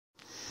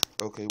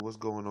Okay, what's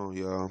going on,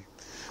 y'all?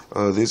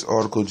 This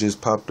article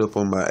just popped up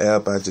on my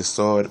app. I just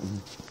saw it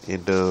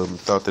and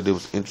thought that it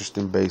was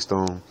interesting based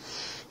on,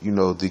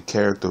 the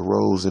character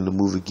Rose in the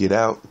movie Get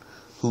Out,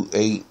 who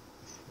ate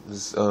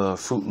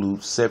Fruit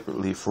Loops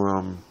separately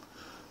from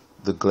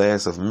the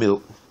glass of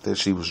milk that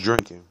she was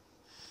drinking.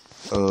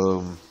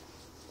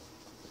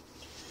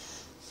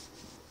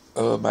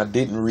 I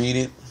didn't read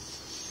it.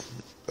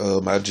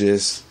 I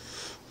just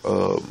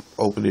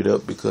opened it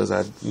up because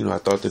I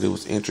thought that it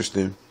was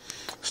interesting.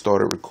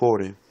 Started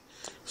recording.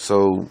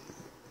 So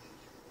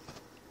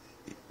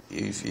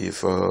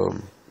if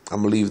I'm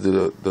gonna leave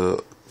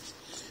the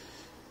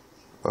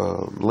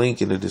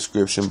link in the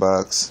description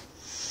box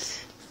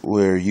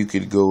where you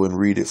could go and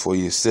read it for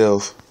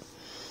yourself,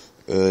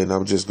 and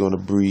I'm just gonna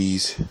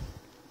breeze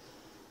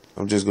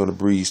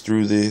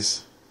through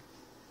this.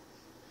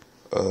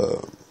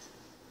 At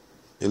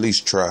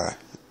least try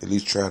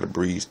to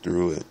breeze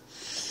through it.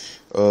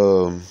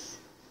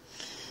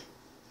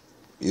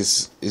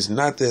 It's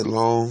not that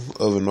long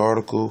of an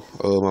article.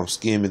 I'm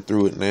skimming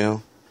through it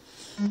now.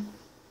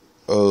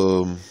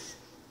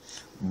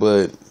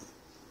 But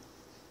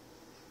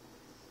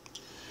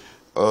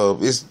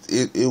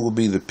it will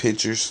be the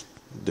pictures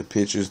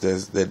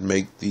that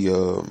make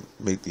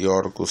the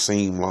article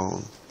seem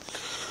long.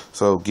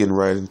 So getting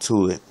right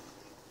into it.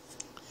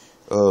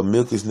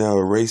 Milk is now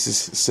a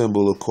racist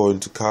symbol, according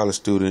to college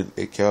student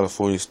at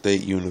California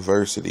State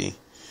University,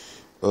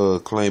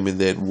 claiming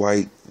that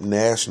white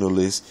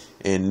nationalists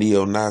and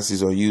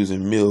neo-Nazis are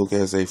using milk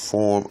as a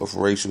form of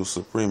racial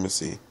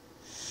supremacy.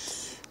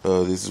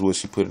 This is what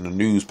she put in the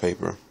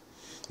newspaper,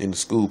 in the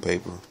school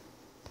paper.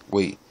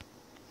 In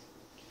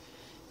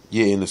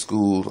the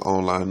school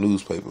online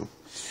newspaper.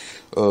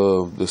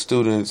 The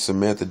student,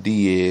 Samantha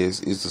Diaz,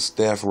 is a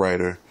staff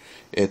writer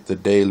at the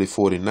Daily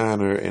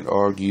 49er and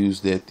argues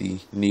that the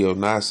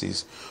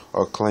neo-Nazis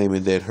are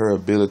claiming that her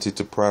ability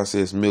to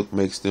process milk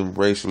makes them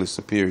racially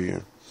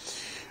superior.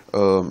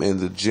 And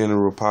the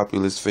general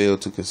populace failed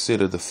to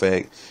consider the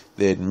fact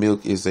that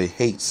milk is a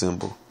hate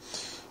symbol.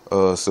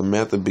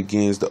 Samantha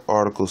begins the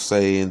article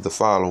saying the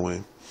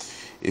following: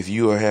 if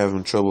you are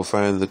having trouble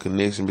finding the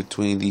connection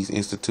between these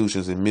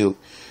institutions and milk,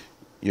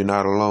 you're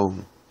not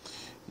alone.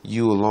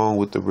 You, along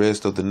with the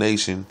rest of the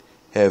nation,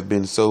 have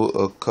been so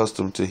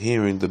accustomed to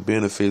hearing the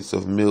benefits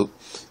of milk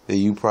that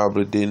you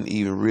probably didn't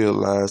even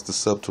realize the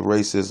subtle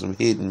racism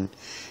hidden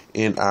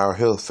in our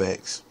health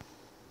facts.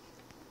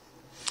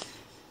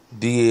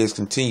 Diaz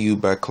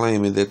continued by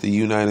claiming that the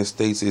United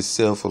States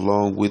itself,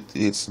 along with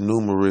its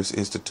numerous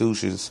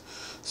institutions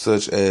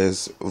such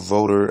as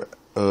voter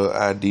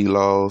ID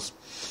laws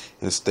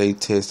and state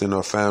testing,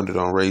 are founded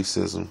on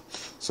racism.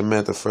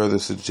 Samantha further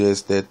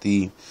suggests that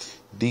the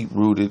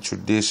deep-rooted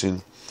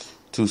tradition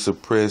to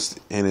suppress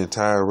an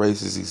entire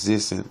race's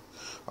existence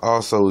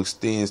also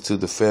extends to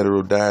the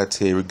federal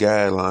dietary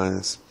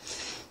guidelines.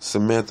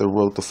 Samantha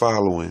wrote the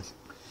following: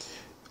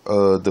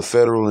 the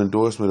federal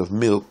endorsement of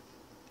milk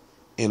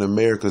in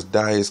America's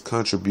diets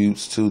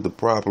contributes to the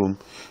problem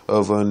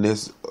of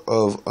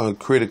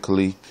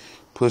uncritically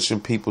pushing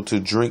people to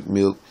drink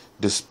milk,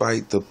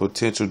 despite the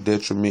potential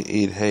detriment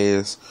it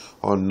has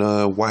on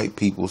non-white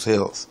people's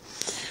health.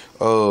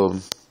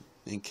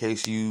 In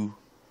case you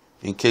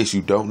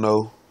don't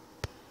know,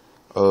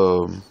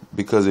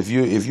 because if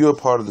you're a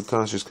part of the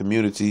conscious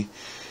community,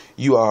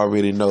 you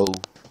already know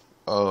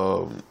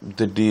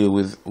the deal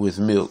with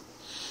milk.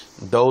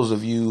 Those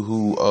of you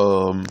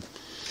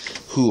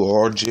who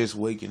are just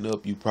waking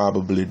up, you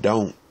probably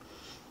don't,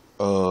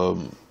 or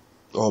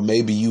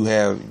maybe you've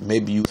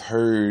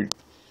heard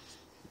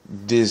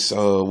this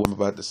what I'm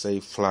about to say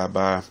fly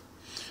by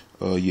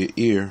your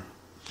ear,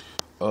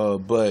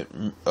 but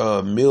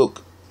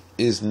milk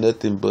is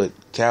nothing but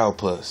cow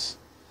pus.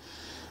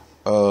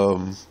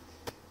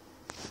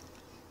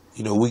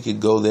 We could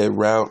go that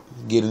route,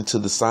 get into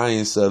the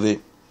science of it,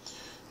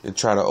 and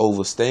try to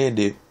overstand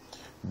it.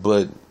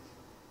 But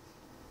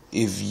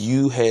if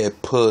you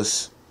had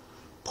pus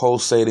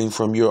pulsating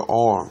from your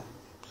arm,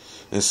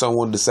 and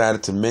someone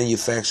decided to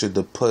manufacture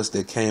the pus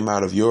that came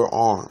out of your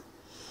arm,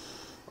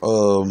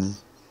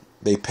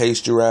 they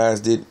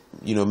pasteurized it,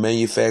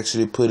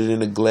 manufactured it, put it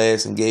in a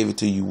glass, and gave it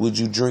to you, would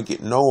you drink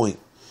it knowing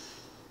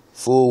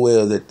full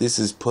well that this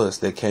is pus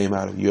that came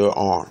out of your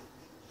arm?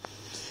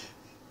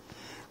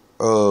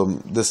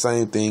 The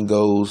same thing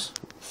goes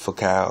for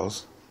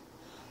cows.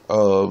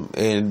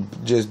 And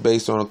just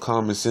based on a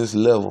common sense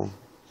level,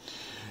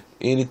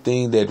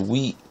 anything that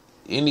we,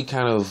 any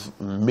kind of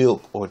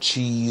milk or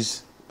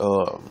cheese,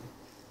 or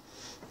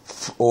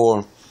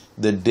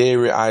the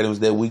dairy items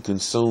that we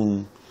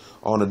consume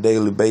on a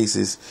daily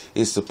basis,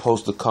 is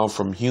supposed to come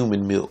from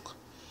human milk.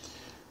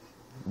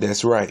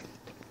 That's right.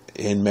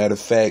 And matter of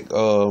fact,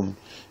 that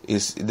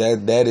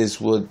is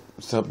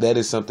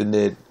something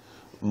that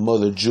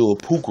Mother Jewel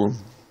Pookrum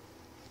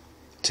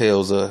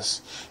tells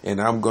us. And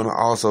I'm gonna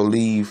also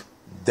leave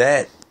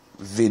that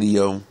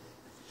video.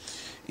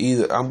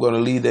 Either I'm going to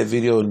leave that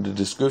video in the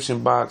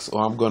description box,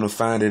 or I'm going to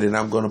find it and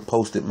I'm going to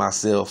post it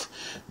myself,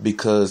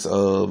 because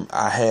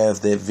I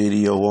have that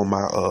video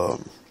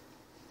on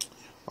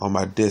on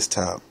my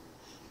desktop.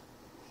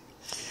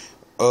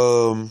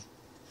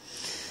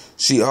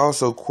 She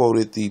also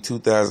quoted the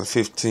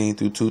 2015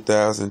 through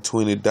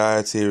 2020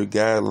 dietary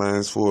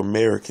guidelines for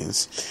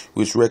Americans,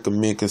 which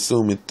recommend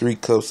consuming 3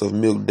 cups of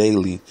milk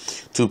daily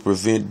to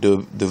prevent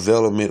the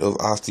development of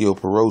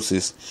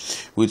osteoporosis,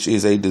 which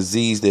is a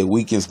disease that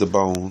weakens the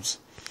bones.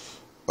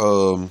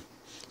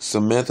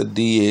 Samantha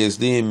Diaz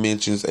then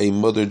mentions a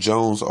Mother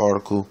Jones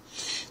article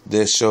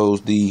that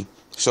shows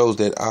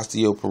that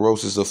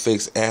osteoporosis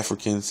affects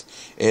Africans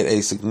at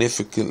a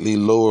significantly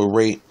lower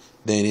rate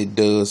than it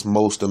does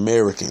most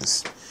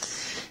Americans.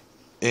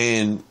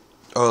 And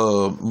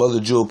Mother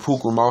Jewel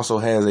Pookrum also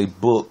has a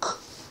book.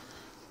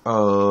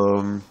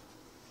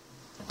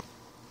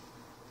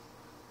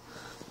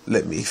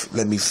 Let me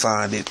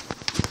find it.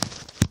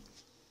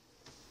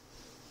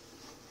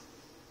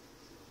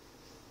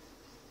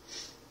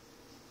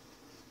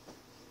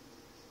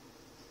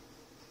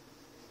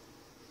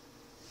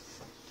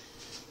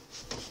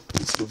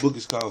 The book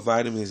is called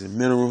Vitamins and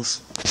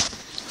Minerals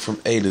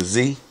from A to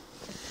Z.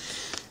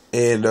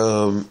 And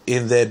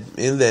in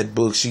that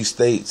book, she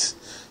states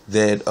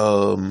that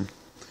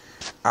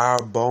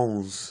our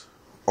bones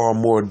are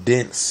more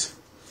dense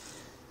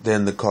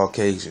than the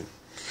Caucasian,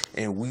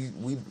 and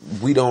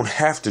we don't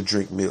have to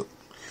drink milk.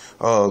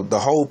 The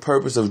whole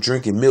purpose of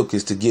drinking milk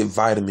is to get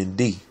vitamin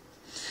D,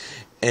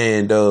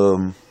 and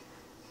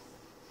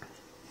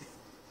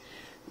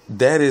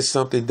that is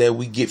something that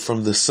we get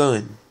from the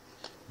sun.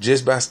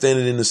 Just by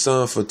standing in the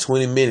sun for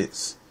 20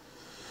 minutes.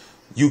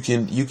 You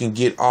can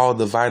get all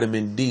the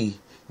vitamin D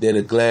that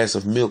a glass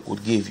of milk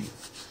would give you.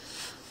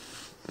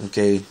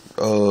 Okay.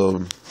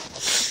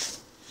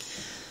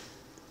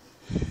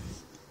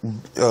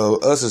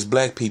 Us as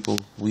black people,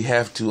 we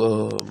have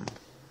to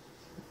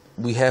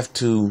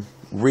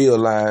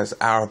realize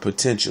our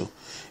potential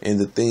and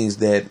the things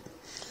that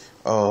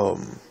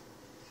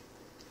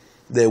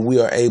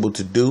we are able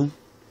to do,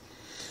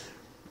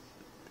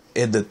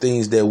 and the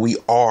things that we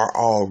are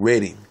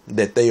already,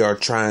 that they are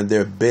trying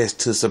their best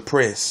to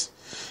suppress.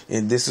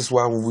 And this is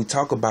why when we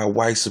talk about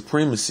white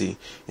supremacy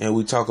and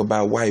we talk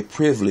about white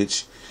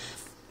privilege,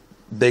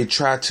 they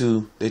try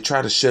to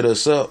shut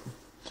us up.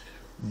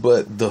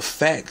 But the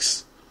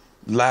facts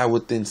lie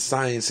within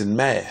science and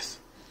math.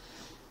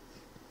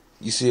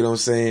 You see what I'm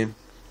saying?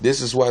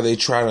 This is why they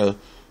try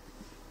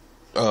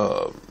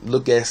to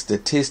look at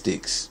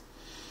statistics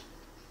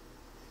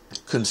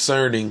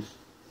concerning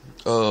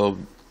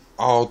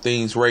all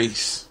things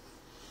race.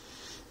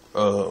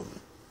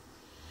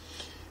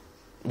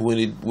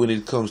 When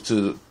it comes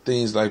to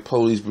things like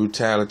police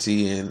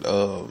brutality and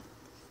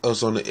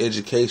us on the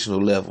educational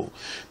level.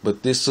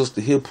 But this sister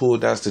here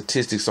pulled out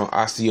statistics on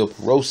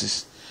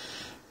osteoporosis,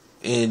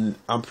 and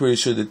I'm pretty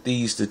sure that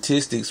these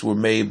statistics were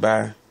made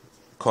by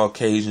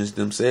Caucasians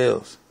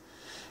themselves.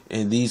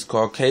 And these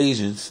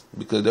Caucasians,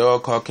 because there are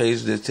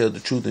Caucasians that tell the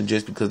truth, and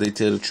just because they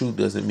tell the truth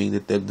doesn't mean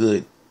that they're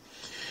good.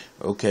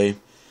 Okay,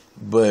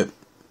 but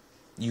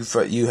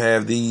you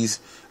have these.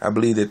 I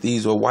believe that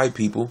these are white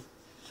people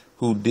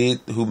who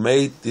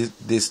made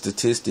this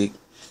statistic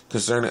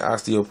concerning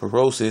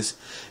osteoporosis,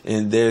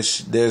 and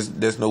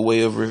there's no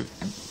way of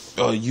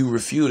you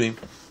refuting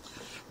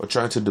or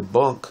trying to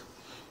debunk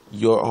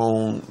your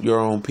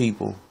own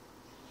people,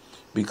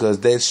 because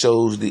that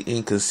shows the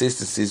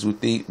inconsistencies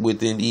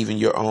within even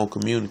your own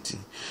community.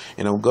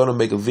 And I'm gonna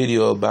make a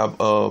video about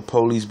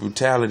police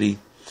brutality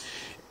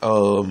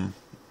in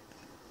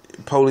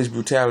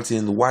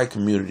the white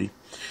community.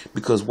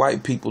 Because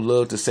white people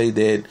love to say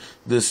that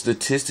the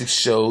statistics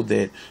show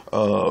that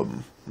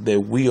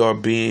that we are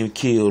being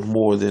killed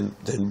more than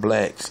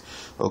blacks.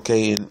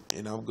 Okay, and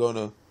I'm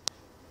gonna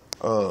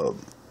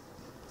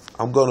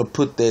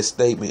put that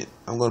statement,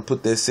 I'm gonna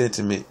put that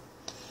sentiment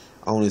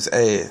on his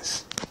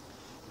ass.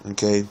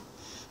 Okay,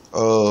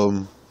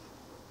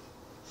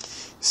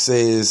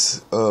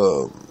 says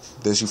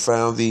that she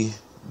found the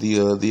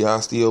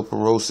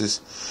osteoporosis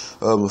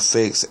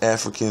affects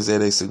Africans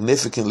at a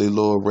significantly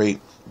lower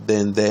rate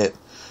than that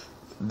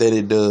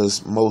it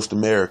does most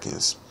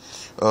Americans.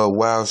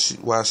 While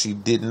she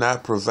did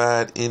not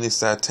provide any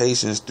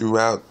citations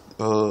throughout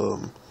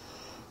her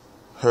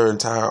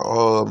entire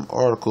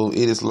article,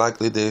 it is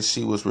likely that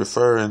she was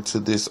referring to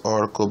this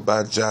article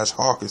by Josh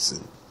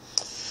Hawkinson.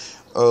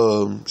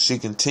 She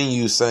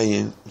continues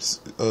saying this.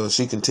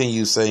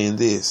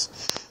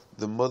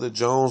 The Mother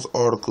Jones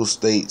article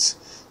states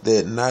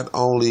that not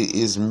only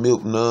is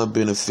milk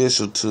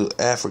non-beneficial to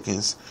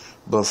Africans,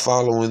 but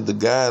following the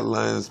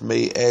guidelines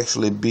may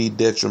actually be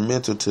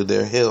detrimental to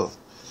their health.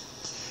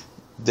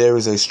 There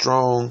is a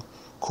strong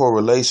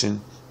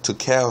correlation to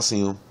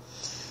calcium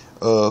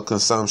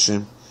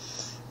consumption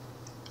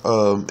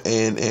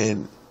and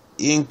an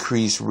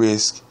increased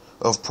risk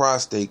of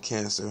prostate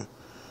cancer,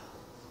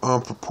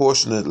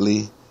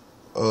 unproportionately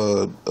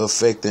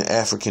affecting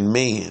African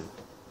men.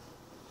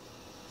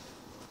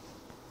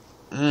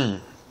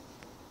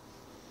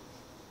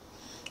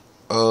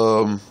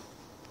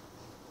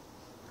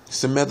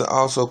 Samantha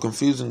also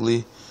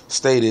confusingly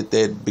stated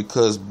that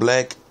because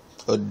black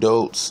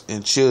adults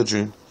and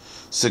children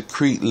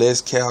secrete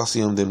less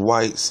calcium than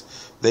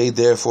whites. They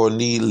therefore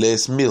need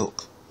less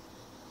milk.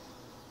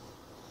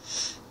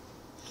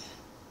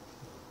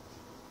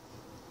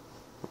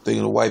 I'm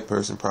thinking a white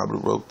person probably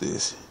wrote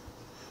this.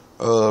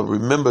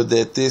 Remember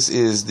that this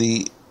is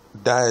the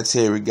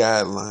dietary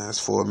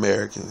guidelines for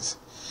Americans.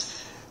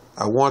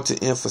 I want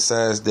to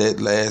emphasize that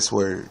last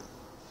word.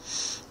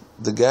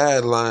 The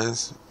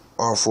guidelines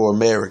are for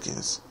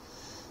Americans.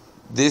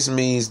 This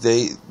means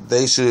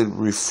they should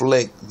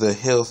reflect the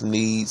health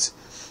needs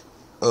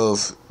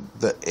of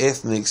the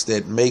ethnics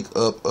that make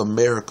up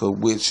America,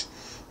 which,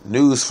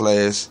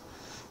 newsflash,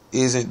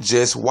 isn't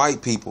just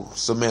white people,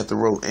 Samantha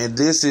wrote. And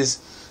this is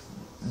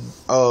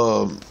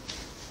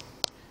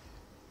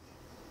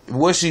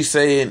what she's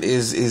saying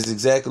is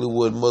exactly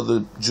what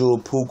Mother Jewel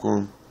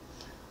Pookrum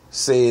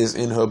says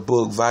in her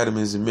book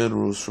Vitamins and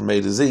Minerals from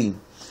A to Z,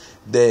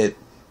 that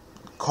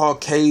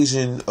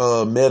Caucasian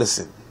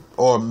medicine,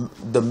 or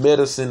the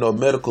medicine or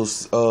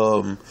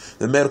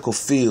the medical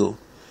field,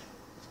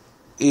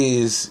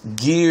 is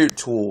geared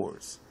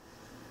towards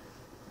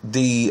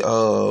the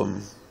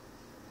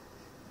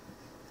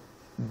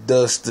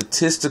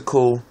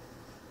statistical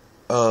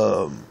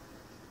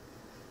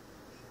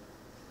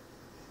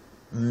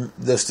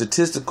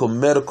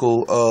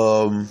medical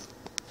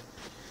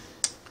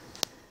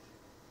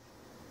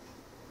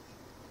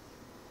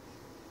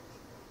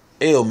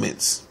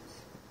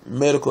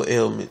medical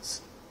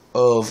ailments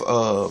of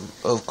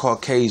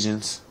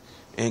Caucasians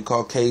and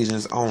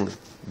Caucasians only.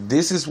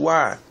 This is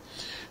why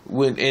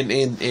when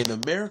in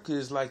America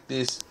is like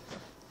this,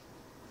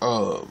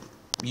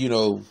 you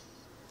know,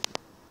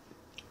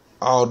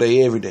 all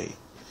day, every day.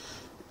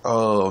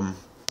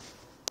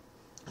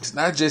 It's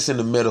not just in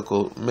the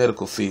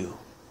medical field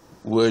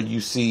where you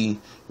see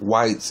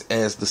whites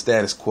as the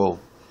status quo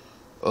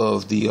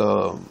of the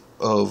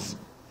of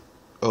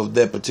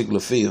that particular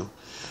field.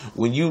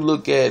 When you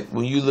look at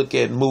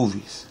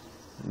movies,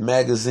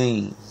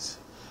 magazines,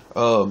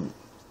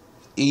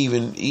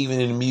 even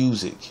in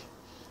music,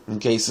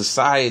 okay,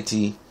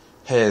 society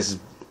has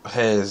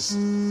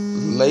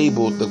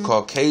labeled the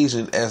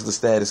Caucasian as the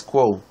status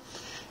quo,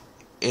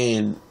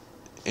 and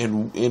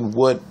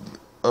what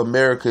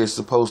America is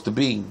supposed to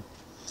be.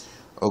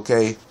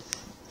 Okay,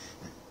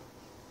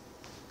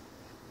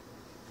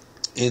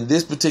 in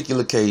this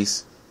particular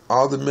case,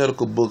 all the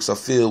medical books are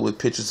filled with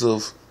pictures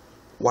of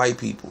white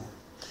people.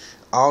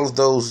 All of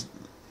those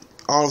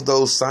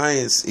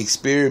science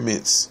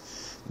experiments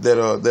that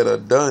are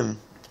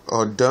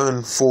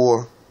done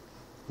for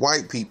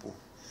white people.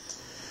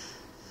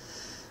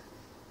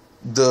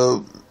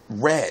 The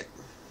rat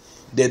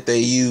that they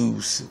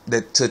use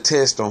to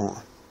test on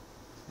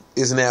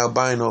is an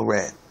albino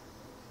rat,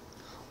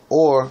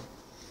 or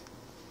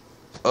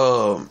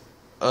an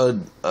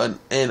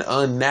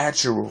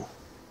unnatural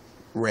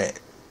rat.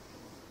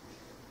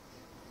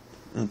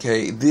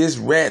 Okay, this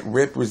rat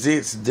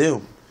represents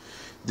them.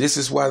 This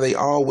is why they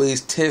always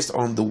test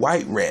on the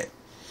white rat.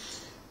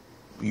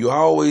 You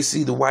always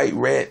see the white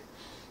rat.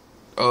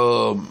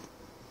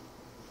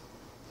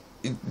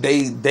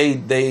 They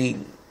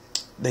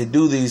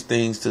do these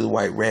things to the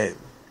white rat,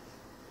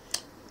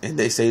 and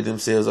they say to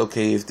themselves,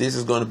 okay, if this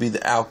is going to be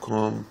the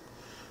outcome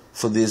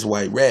for this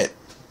white rat,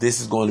 this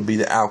is going to be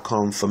the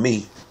outcome for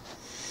me.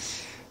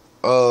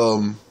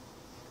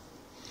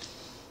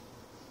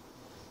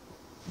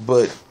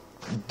 But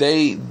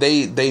they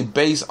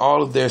base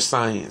all of their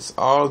science,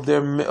 all of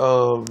their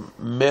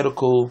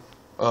medical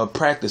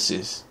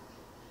practices.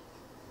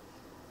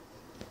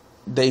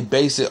 They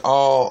base it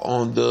all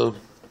on the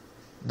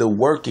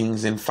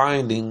workings and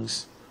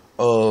findings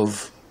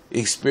of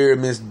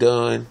experiments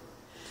done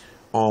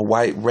on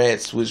white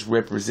rats, which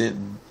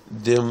represent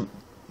them,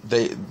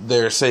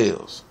 their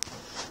cells.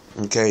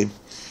 Okay.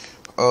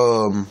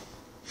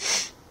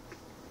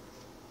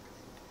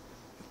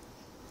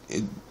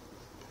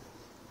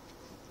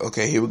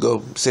 Okay, here we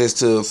go. It says,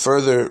 to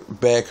further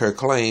back her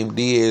claim,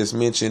 Diaz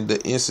mentioned the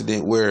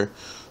incident where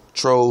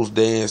trolls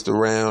danced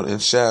around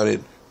and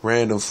shouted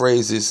random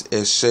phrases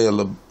as Shia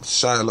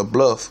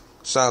LaBeouf.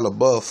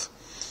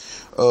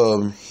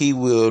 He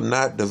will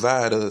not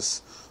divide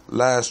us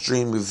live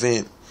stream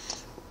event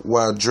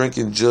while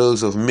drinking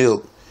jugs of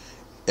milk,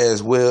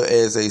 as well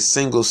as a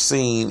single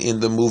scene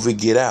in the movie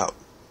Get Out.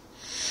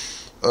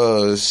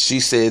 She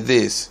said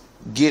this: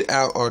 Get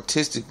Out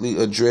artistically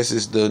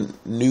addresses the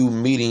new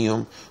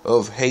medium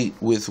of hate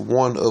with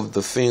one of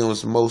the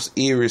film's most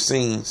eerie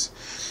scenes,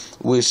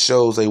 which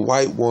shows a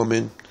white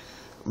woman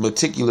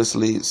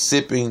meticulously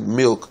sipping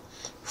milk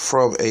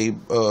from a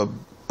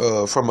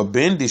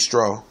bendy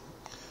straw.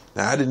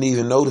 Now, I didn't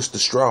even notice the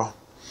straw.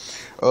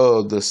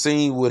 The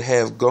scene would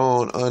have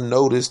gone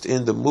unnoticed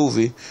in the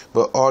movie,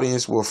 but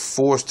audience were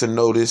forced to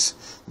notice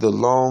the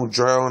long,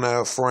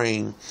 drawn-out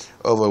frame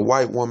of a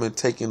white woman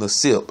taking a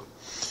sip.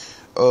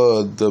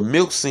 The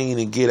milk scene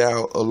in Get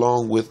Out,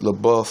 along with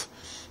LaBeouf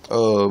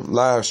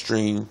live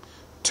stream,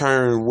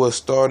 turned what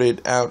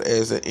started out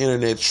as an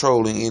internet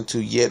trolling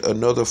into yet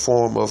another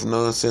form of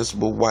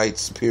nonsensical white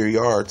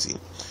superiority,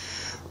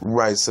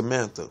 writes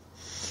Samantha.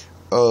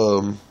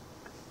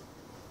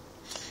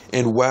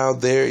 And while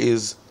there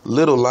is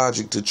little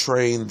logic to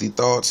train the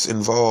thoughts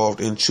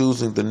involved in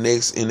choosing the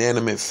next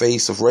inanimate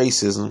face of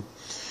racism,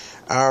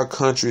 our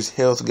country's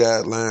health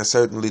guidelines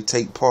certainly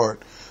take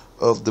part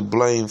of the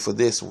blame for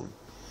this one.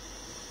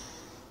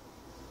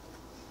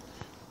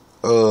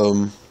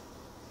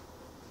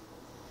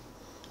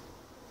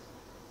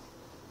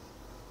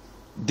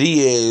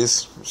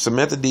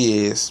 Samantha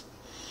Diaz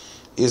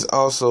is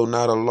also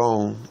not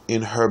alone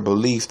in her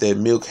belief that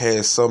milk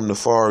has some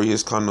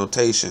nefarious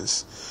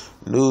connotations.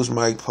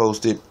 Newsmike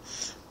posted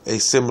a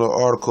similar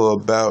article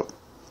about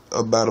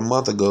a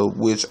month ago,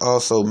 which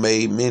also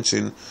made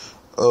mention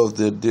of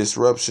the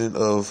disruption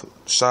of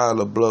Shia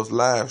LaBeouf's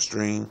live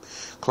stream,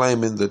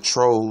 claiming the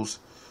trolls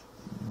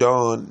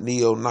donned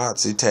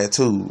neo-Nazi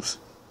tattoos.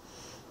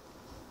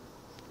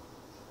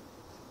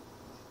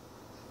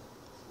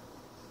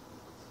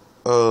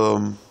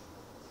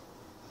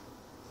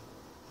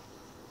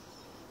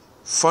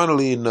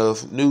 Funnily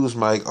enough,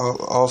 Newsmike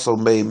also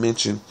made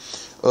mention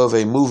of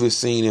a movie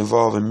scene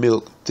involving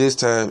milk. This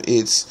time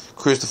it's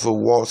Christopher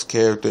Waltz's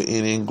character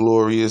in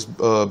Inglourious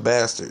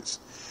Bastards.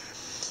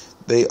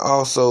 They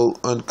also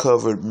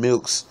uncovered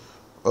milk's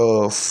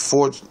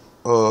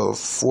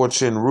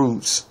 4chan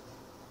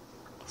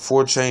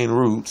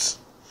roots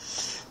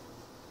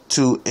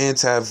to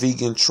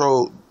anti-vegan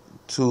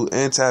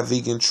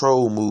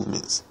troll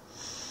movements.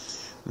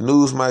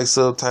 Newsmike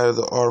subtitled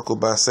the article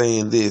by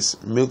saying this: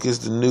 milk is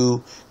the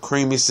new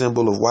creamy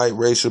symbol of white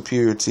racial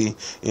purity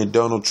in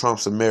Donald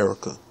Trump's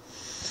America.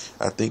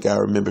 I think I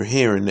remember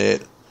hearing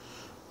that.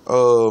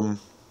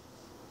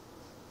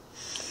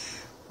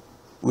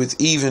 With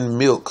even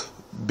milk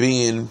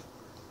being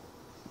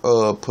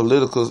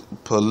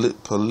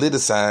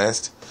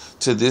politicized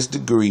to this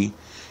degree,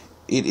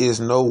 it is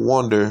no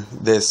wonder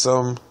that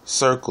some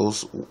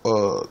circles,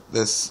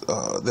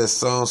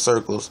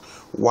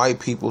 white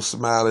people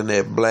smiling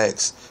at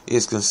blacks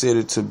is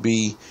considered to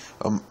be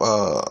a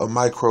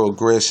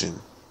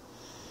microaggression.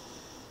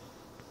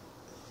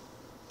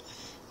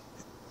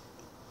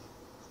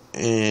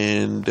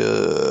 And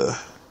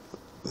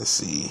let's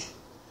see.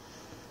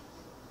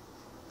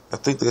 I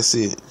think that's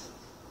it.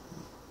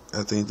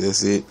 I think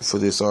that's it for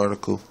this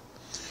article.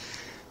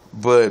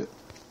 But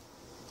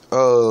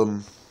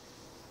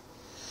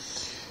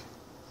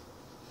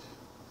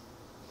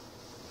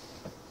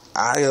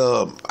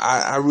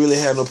I really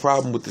have no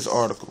problem with this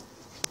article.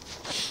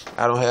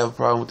 I don't have a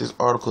problem with this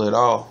article at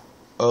all.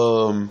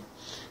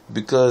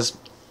 Because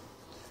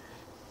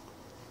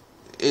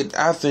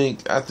I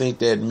think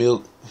that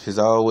milk has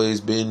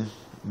always been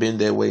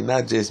that way.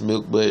 Not just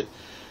milk, but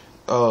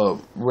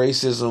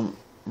racism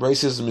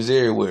is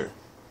everywhere.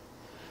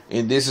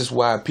 And this is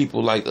why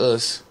people like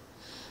us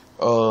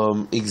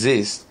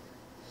exist.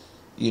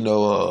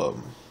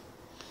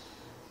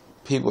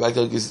 People like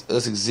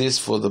us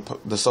exist for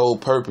the sole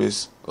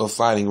purpose of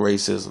fighting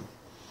racism.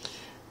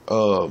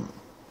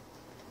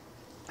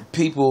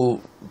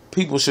 People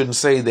shouldn't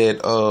say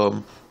that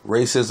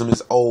racism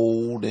is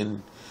old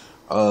and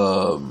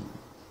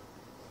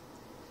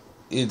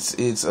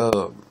it's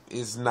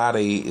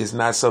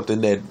not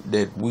something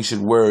that we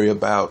should worry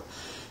about.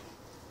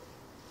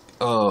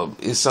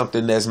 It's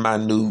something that's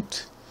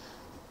minute.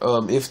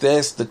 If that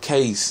is the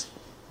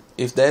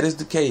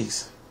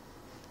case,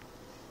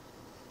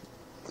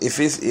 if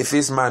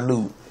it's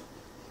minute,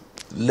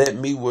 let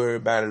me worry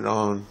about it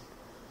on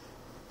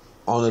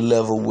the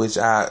level which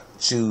I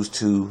choose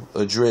to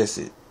address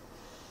it.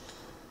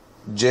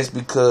 Just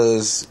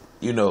because,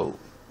 a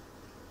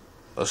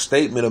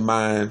statement of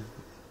mine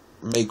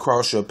may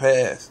cross your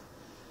path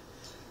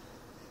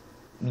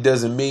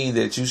doesn't mean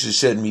that you should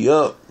shut me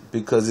up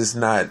because it's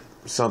not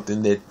it's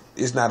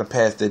not a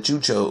path that you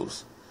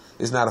chose.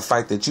 It's not a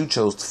fight that you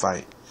chose to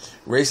fight.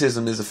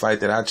 Racism is a fight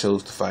that I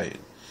chose to fight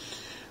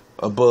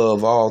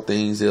above all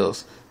things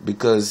else,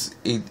 because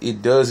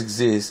it does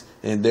exist,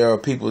 and there are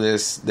people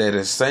that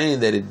are saying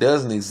that it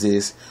doesn't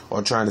exist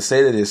or trying to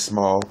say that it's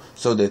small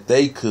so that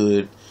they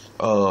could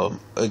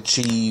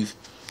achieve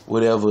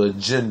whatever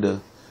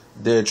agenda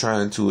they're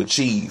trying to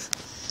achieve.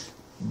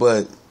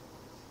 But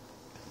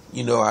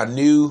I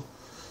knew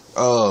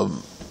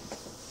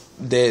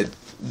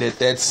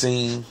that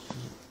scene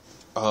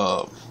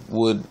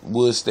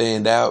would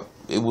stand out.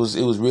 It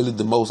was really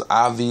the most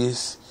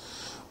obvious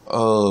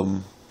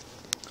among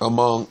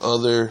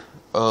other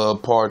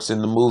parts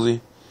in the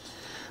movie.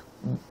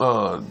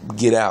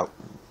 Get Out.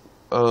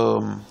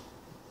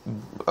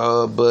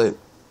 But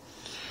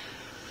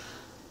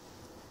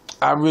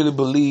I really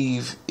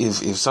believe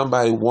if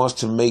somebody wants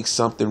to make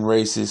something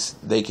racist,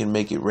 they can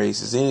make it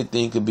racist.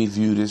 Anything could be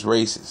viewed as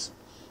racist.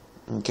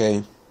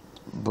 Okay?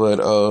 But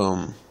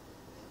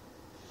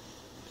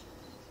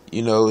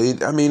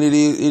it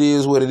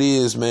is what it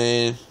is,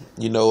 man.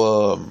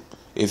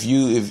 If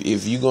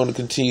you're gonna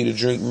continue to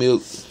drink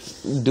milk,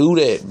 do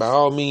that. By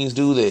all means,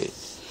 do that.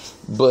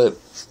 But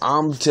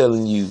I'm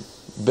telling you,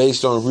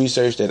 based on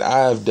research that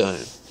I've done,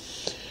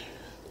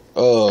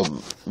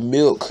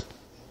 milk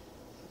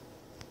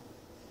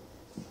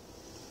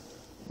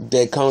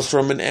that comes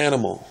from an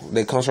animal,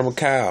 that comes from a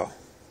cow,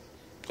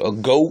 a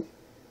goat,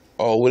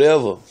 or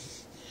whatever.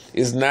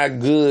 It's not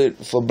good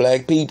for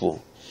black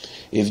people.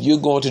 If you're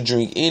going to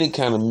drink any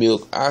kind of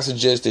milk, I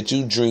suggest that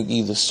you drink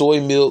either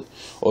soy milk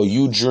or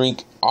you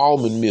drink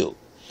almond milk.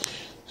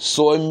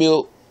 Soy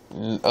milk,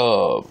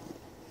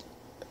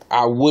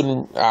 I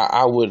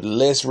would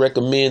less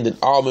recommend than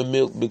almond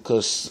milk,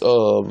 because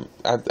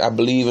I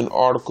believe an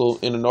article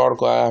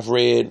I've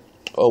read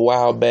a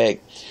while back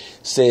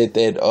said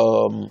that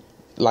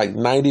like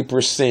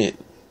 90%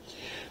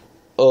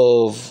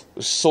 of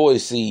soy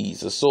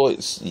seeds, the soy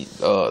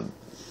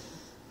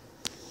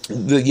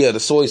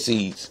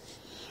seeds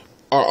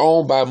are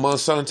owned by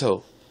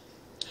Monsanto,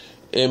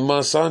 and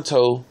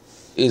Monsanto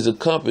is a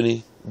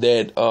company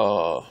that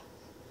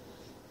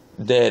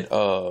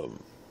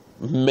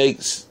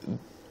makes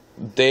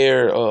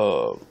their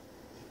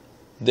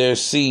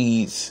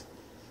seeds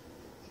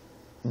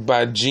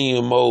by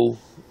GMO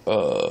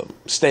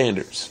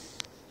standards.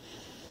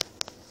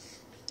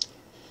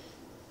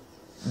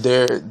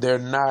 They're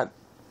not.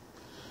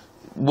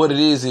 What it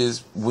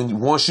is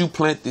once you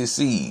plant this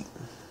seed,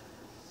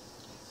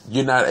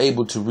 you're not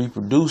able to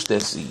reproduce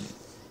that seed.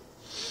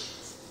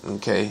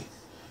 Okay,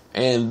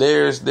 and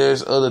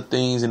there's other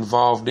things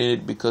involved in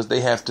it, because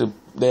they have to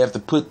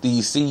put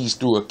these seeds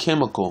through a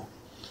chemical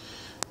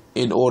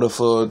in order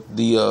for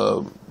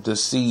the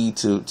seed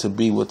to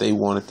be what they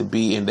want it to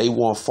be, and they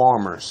want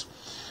farmers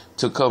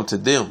to come to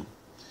them.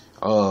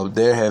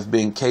 There have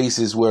been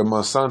cases where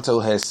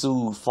Monsanto has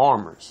sued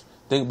farmers.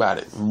 Think about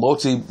it,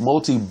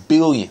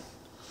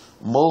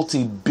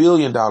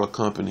 multi-billion dollar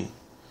company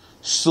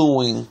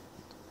suing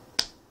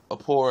a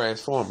poor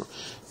ass farmer,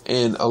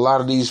 and a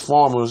lot of these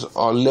farmers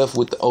are left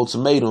with the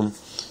ultimatum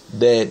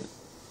that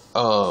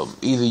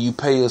either you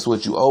pay us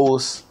what you owe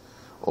us,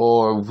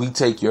 or we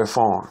take your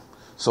farm.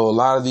 So a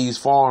lot of these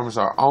farms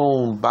are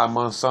owned by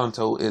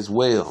Monsanto as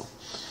well.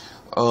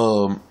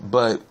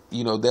 But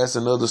that's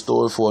another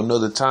story for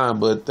another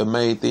time. But the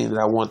main thing that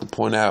I want to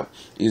point out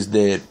is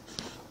that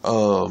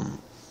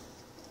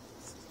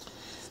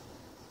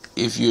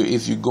if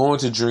you're going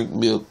to drink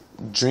milk,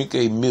 drink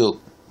a milk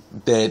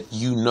that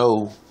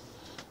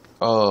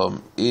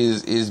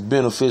is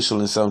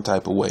beneficial in some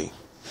type of way.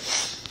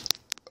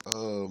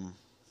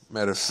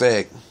 Matter of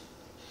fact,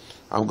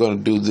 I'm going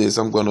to do this.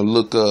 I'm going to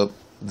look up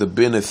the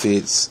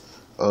benefits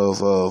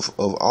of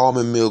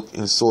almond milk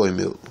and soy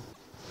milk.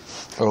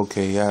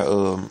 Okay,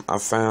 I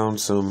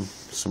found some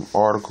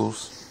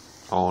articles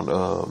on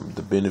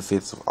the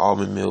benefits of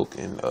almond milk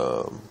and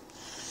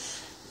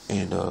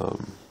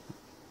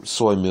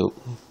soy milk,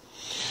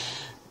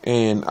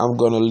 and I'm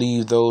gonna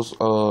leave those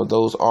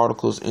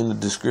articles in the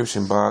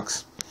description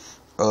box.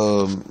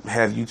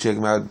 Have you check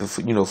them out,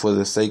 for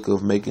the sake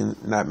of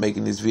not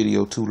making this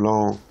video too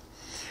long.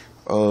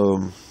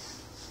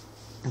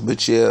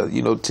 But yeah,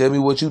 tell me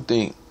what you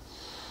think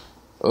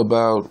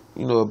about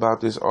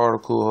this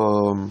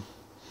article.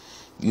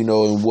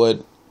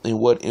 And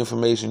what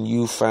information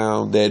you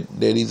found that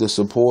either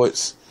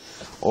supports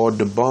or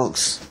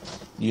debunks,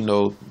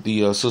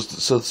 the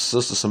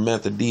Sister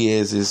Samantha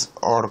Diaz's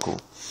article.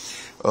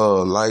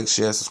 Like,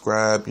 share,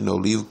 subscribe,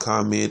 leave a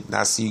comment.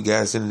 I'll see you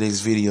guys in the next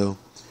video.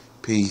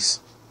 Peace.